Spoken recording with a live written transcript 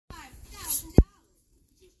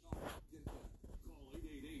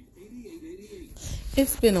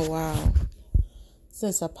It's been a while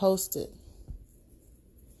since I posted.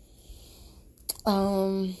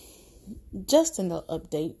 Um, just an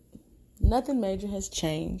update. Nothing major has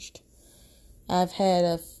changed. I've had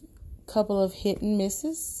a couple of hit and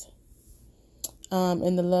misses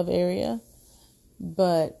in the love area,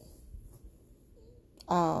 but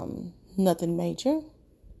nothing major.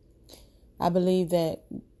 I believe that,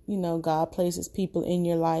 God places people in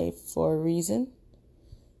your life for a reason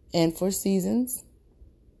and for seasons.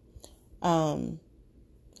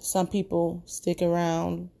 Some people stick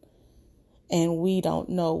around and we don't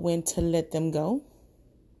know when to let them go.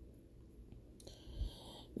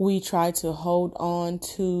 We try to hold on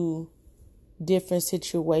to different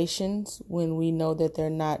situations when we know that they're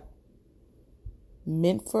not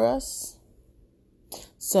meant for us.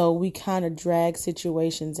 So we kind of drag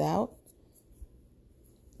situations out.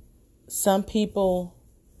 Some people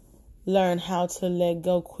learn how to let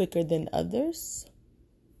go quicker than others.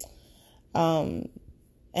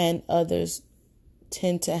 And others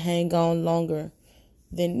tend to hang on longer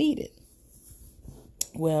than needed.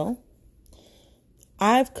 Well,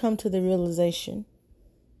 I've come to the realization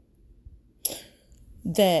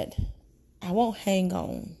that I won't hang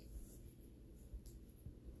on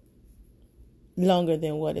longer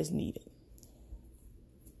than what is needed.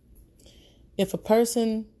 If a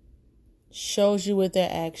person shows you with their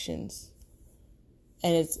actions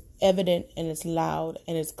and it's evident and it's loud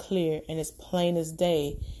and it's clear and it's plain as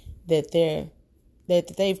day that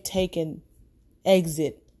they've taken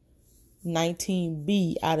exit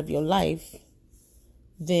 19B out of your life,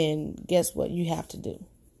 then guess what you have to do?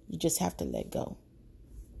 You just have to let go.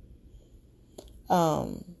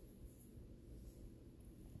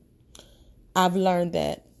 I've learned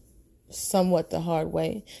that somewhat the hard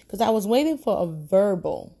way because I was waiting for a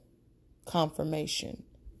verbal confirmation.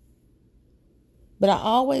 But I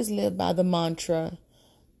always live by the mantra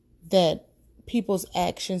that people's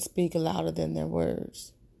actions speak louder than their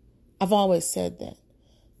words. I've always said that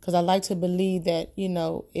because I like to believe that,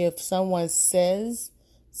 if someone says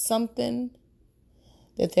something,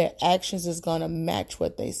 that their actions is going to match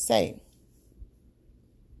what they say.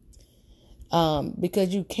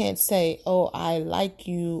 Because you can't say, oh, I like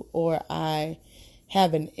you or I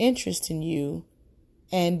have an interest in you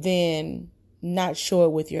and then not show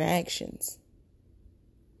it with your actions.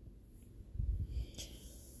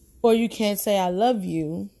 Or you can't say I love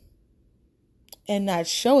you and not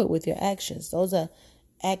show it with your actions. Those are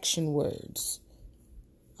action words.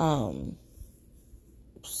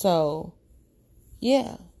 So,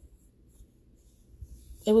 yeah.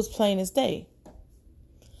 It was plain as day.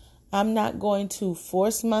 I'm not going to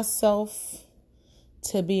force myself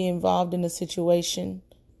to be involved in a situation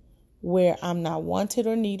where I'm not wanted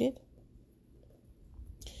or needed.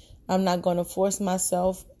 I'm not going to force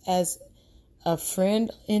myself as a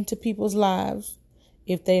friend into people's lives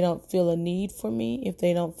if they don't feel a need for me, if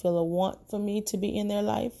they don't feel a want for me to be in their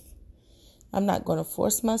life. I'm not going to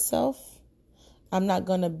force myself. I'm not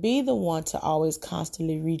going to be the one to always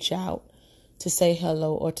constantly reach out to say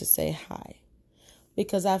hello or to say hi.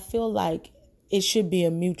 Because I feel like it should be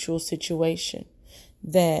a mutual situation,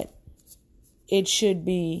 that it should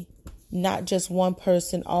be not just one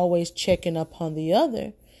person always checking up on the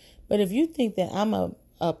other. But if you think that I'm a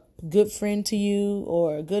good friend to you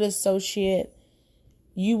or a good associate,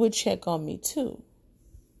 you would check on me too.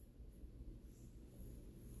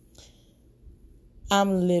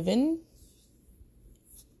 I'm living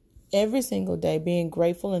every single day being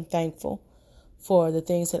grateful and thankful for the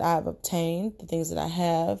things that I've obtained, the things that I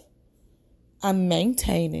have. I'm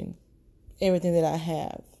maintaining everything that I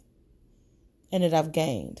have and that I've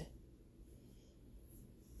gained.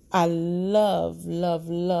 I love, love,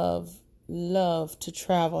 love, love to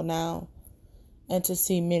travel now and to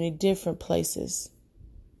see many different places.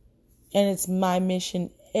 And it's my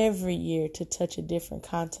mission every year to touch a different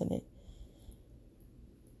continent.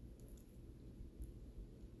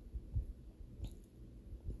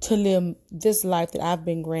 To live this life that I've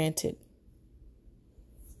been granted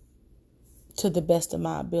to the best of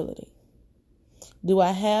my ability. Do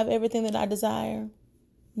I have everything that I desire?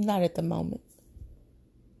 Not at the moment.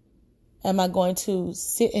 Am I going to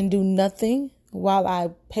sit and do nothing while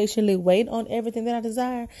I patiently wait on everything that I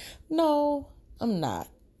desire? No, I'm not.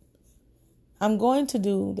 I'm going to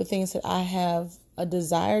do the things that I have a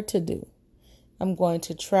desire to do. I'm going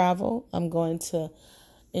to travel. I'm going to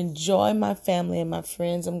enjoy my family and my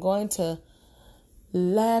friends. I'm going to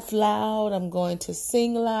laugh loud. I'm going to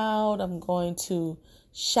sing loud. I'm going to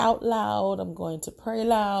shout loud. I'm going to pray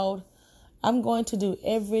loud. I'm going to do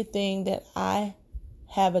everything that I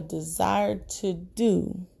have a desire to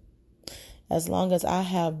do. As long as I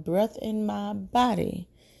have breath in my body,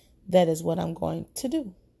 that is what I'm going to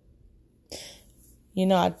do.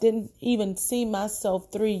 I didn't even see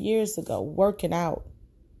myself 3 years ago working out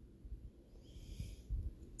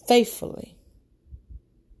faithfully.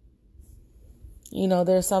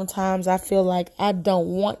 There's sometimes I feel like I don't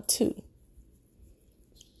want to.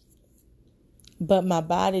 But my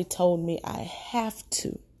body told me I have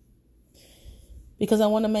to. Because I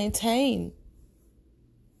want to maintain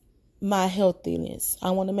my healthiness. I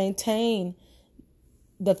want to maintain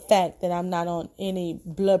the fact that I'm not on any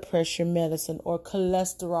blood pressure medicine or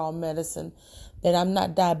cholesterol medicine, that I'm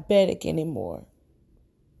not diabetic anymore,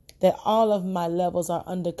 that all of my levels are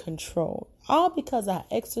under control, all because I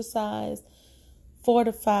exercise 4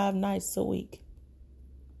 to 5 nights a week.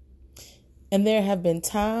 And there have been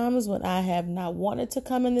times when I have not wanted to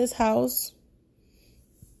come in this house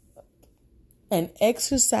and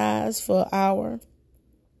exercise for an hour.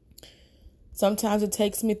 Sometimes it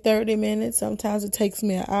takes me 30 minutes. Sometimes it takes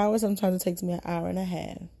me an hour. Sometimes it takes me an hour and a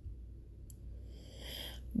half.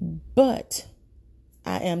 But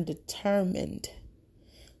I am determined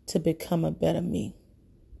to become a better me.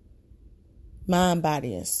 Mind,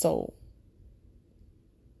 body, and soul.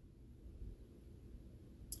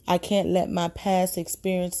 I can't let my past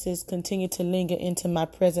experiences continue to linger into my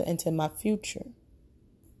present, into my future.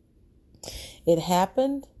 It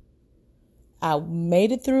happened. I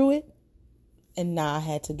made it through it. And now I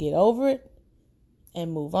had to get over it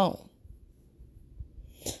and move on.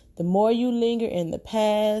 The more you linger in the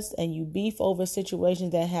past and you beef over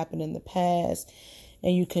situations that happened in the past,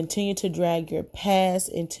 and you continue to drag your past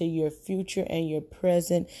into your future and your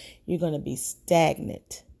present, you're going to be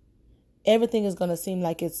stagnant. Everything is going to seem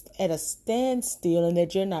like it's at a standstill and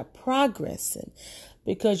that you're not progressing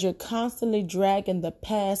because you're constantly dragging the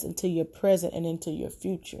past into your present and into your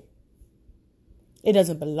future. It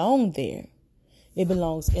doesn't belong there. It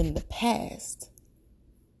belongs in the past.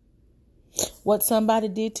 What somebody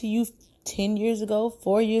did to you 10 years ago,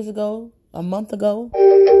 4 years ago, a month ago.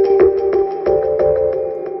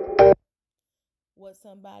 What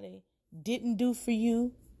somebody didn't do for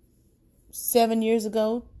you 7 years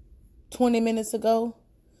ago, 20 minutes ago,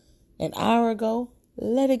 an hour ago,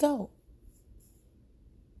 let it go.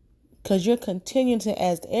 Because you're continuing to,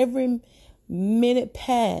 as every minute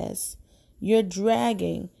passes, you're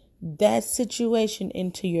dragging that situation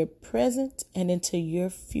into your present and into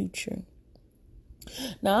your future.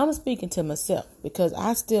 Now, I'm speaking to myself because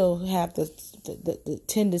I still have the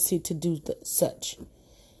tendency to do such.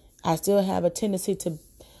 I still have a tendency to,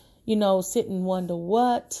 sit and wonder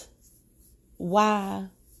what, why,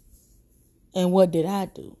 and what did I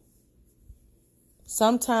do?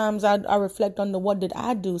 Sometimes I reflect on the what did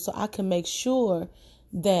I do so I can make sure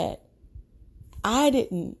that I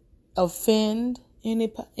didn't offend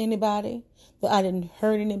anybody, that I didn't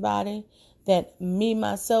hurt anybody, that me,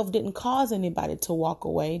 myself, didn't cause anybody to walk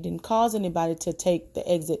away, didn't cause anybody to take the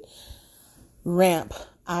exit ramp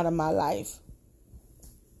out of my life.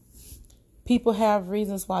 People have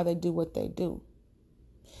reasons why they do what they do.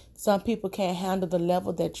 Some people can't handle the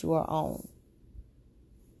level that you are on.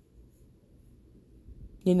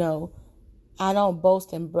 I don't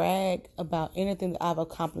boast and brag about anything that I've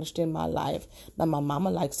accomplished in my life. Now, my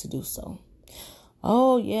mama likes to do so.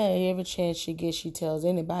 Oh, yeah, every chance she gets, she tells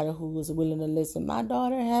anybody who is willing to listen. My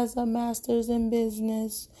daughter has a master's in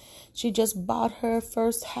business. She just bought her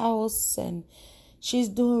first house and she's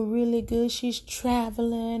doing really good. She's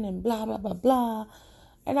traveling and blah, blah, blah, blah.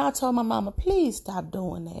 And I told my mama, please stop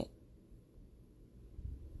doing that.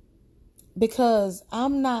 Because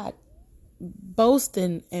I'm not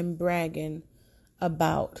boasting and bragging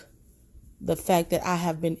about the fact that I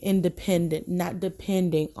have been independent, not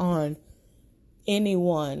depending on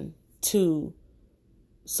anyone to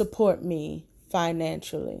support me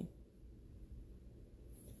financially,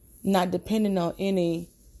 not depending on any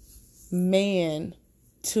man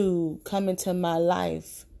to come into my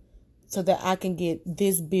life so that I can get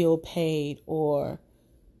this bill paid or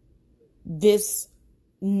this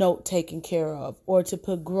note taken care of or to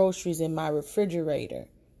put groceries in my refrigerator.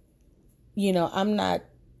 I'm not,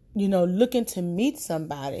 looking to meet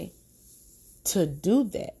somebody to do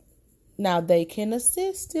that. Now, they can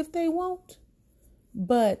assist if they want,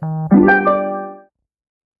 but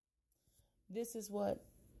this is what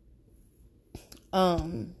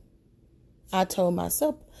I told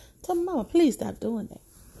myself. Tell my mama, please stop doing that.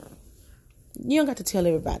 You don't got to tell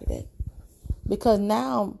everybody that. Because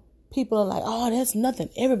now people are like, oh, that's nothing.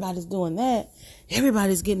 Everybody's doing that.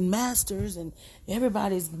 Everybody's getting masters and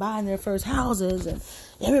everybody's buying their first houses and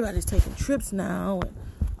everybody's taking trips now and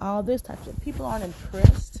all this type of stuff. People aren't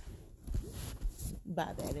impressed by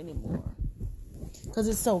that anymore. Because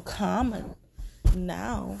it's so common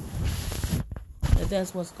now that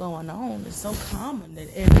that's what's going on. It's so common that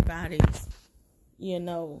everybody's,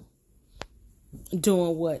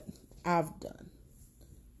 doing what I've done.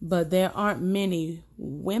 But there aren't many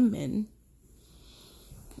women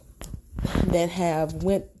that have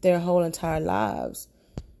went their whole entire lives,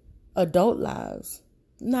 adult lives,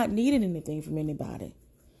 not needing anything from anybody.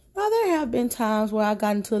 Now, there have been times where I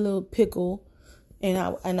got into a little pickle and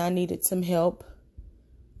I needed some help,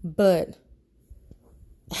 but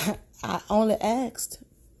I only asked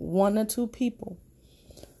one or two people,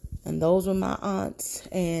 and those were my aunts,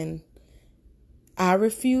 and I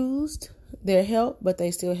refused their help, but they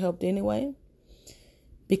still helped anyway,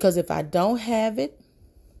 because if I don't have it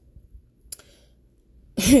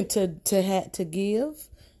to give,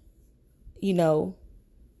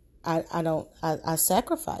 I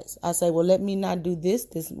sacrifice. I say, well, let me not do this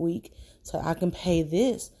week so I can pay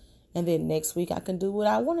this, and then next week I can do what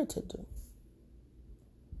I wanted to do.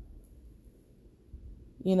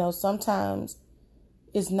 Sometimes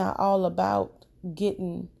it's not all about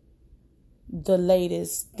getting the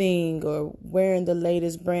latest thing or wearing the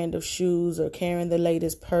latest brand of shoes or carrying the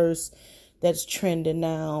latest purse that's trending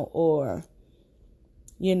now, or,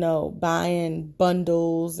 buying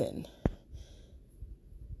bundles and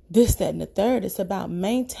this, that, and the third. It's about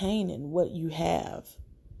maintaining what you have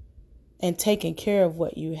and taking care of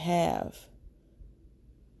what you have.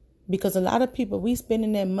 Because a lot of people, we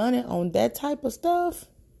spending their money on that type of stuff,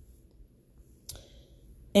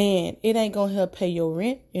 and it ain't going to help pay your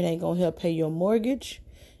rent. It ain't going to help pay your mortgage.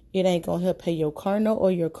 It ain't going to help pay your car note or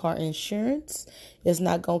your car insurance. It's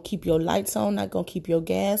not going to keep your lights on, not going to keep your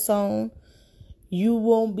gas on. You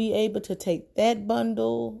won't be able to take that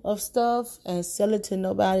bundle of stuff and sell it to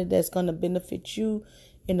nobody that's going to benefit you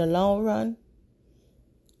in the long run.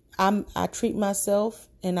 I treat myself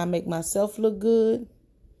and I make myself look good.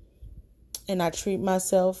 And I treat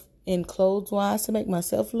myself in clothes wise to make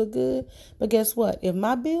myself look good. But guess what? If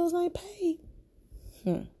my bills ain't paid,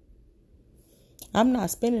 I'm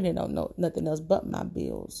not spending it on nothing else but my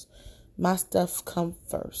bills. My stuff come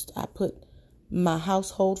first. I put my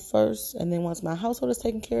household first, and then once my household is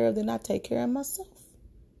taken care of, then I take care of myself.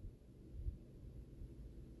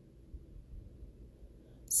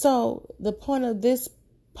 So the point of this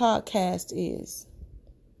podcast is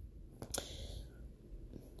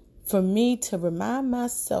for me to remind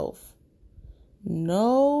myself,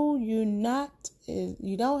 no, you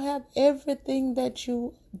don't have everything that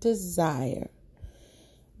you desire,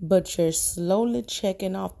 but you're slowly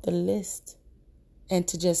checking off the list. And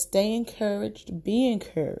to just stay encouraged, be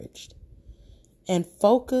encouraged, and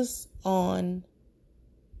focus on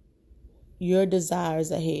your desires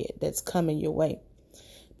ahead that's coming your way.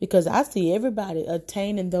 Because I see everybody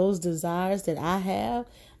attaining those desires that I have.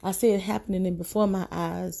 I see it happening before my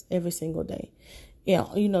eyes every single day.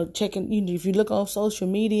 Checking, if you look on social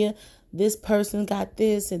media, this person got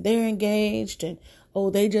this and they're engaged, and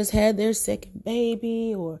they just had their second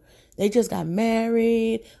baby, or they just got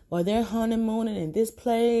married, or they're honeymooning in this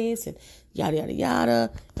place, and yada, yada,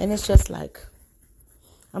 yada. And it's just like,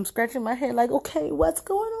 I'm scratching my head like, okay, what's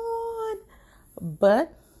going on?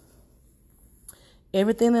 But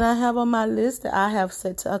everything that I have on my list that I have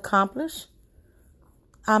set to accomplish,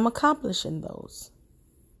 I'm accomplishing those.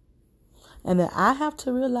 And that I have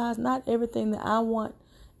to realize not everything that I want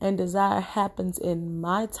and desire happens in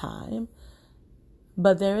my time,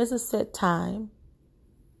 but there is a set time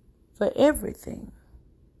for everything.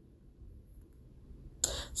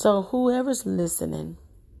 So whoever's listening,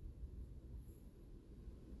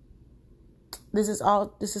 this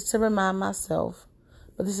is to remind myself,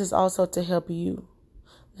 but this is also to help you.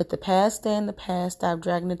 Let the past stay in the past. Stop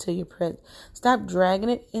dragging it into your present. Stop dragging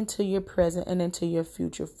it into your present and into your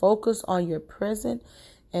future. Focus on your present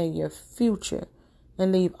and your future,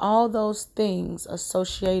 and leave all those things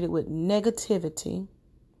associated with negativity,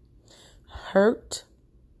 hurt,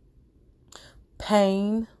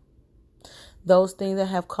 pain, those things that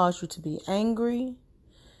have caused you to be angry,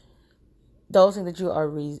 those things that you are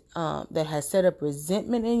that has set up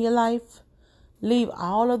resentment in your life. Leave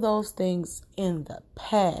all of those things in the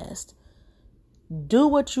past. Do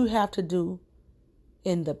what you have to do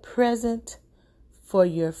in the present for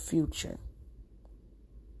your future.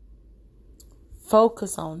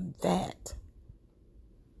 Focus on that.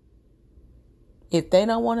 If they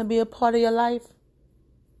don't want to be a part of your life,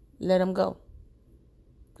 let them go.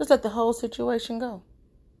 Just let the whole situation go.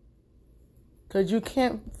 Because you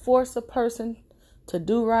can't force a person to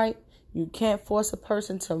do right. You can't force a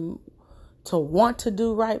person to want to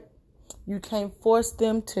do right. You can't force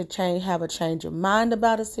them to have a change of mind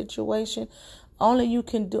about a situation. only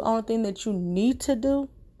thing that you need to do,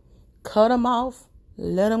 cut them off,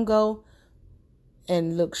 let them go,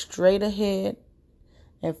 and look straight ahead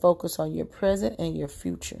and focus on your present and your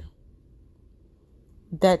future.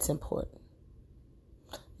 That's important.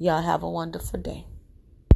 Y'all have a wonderful day.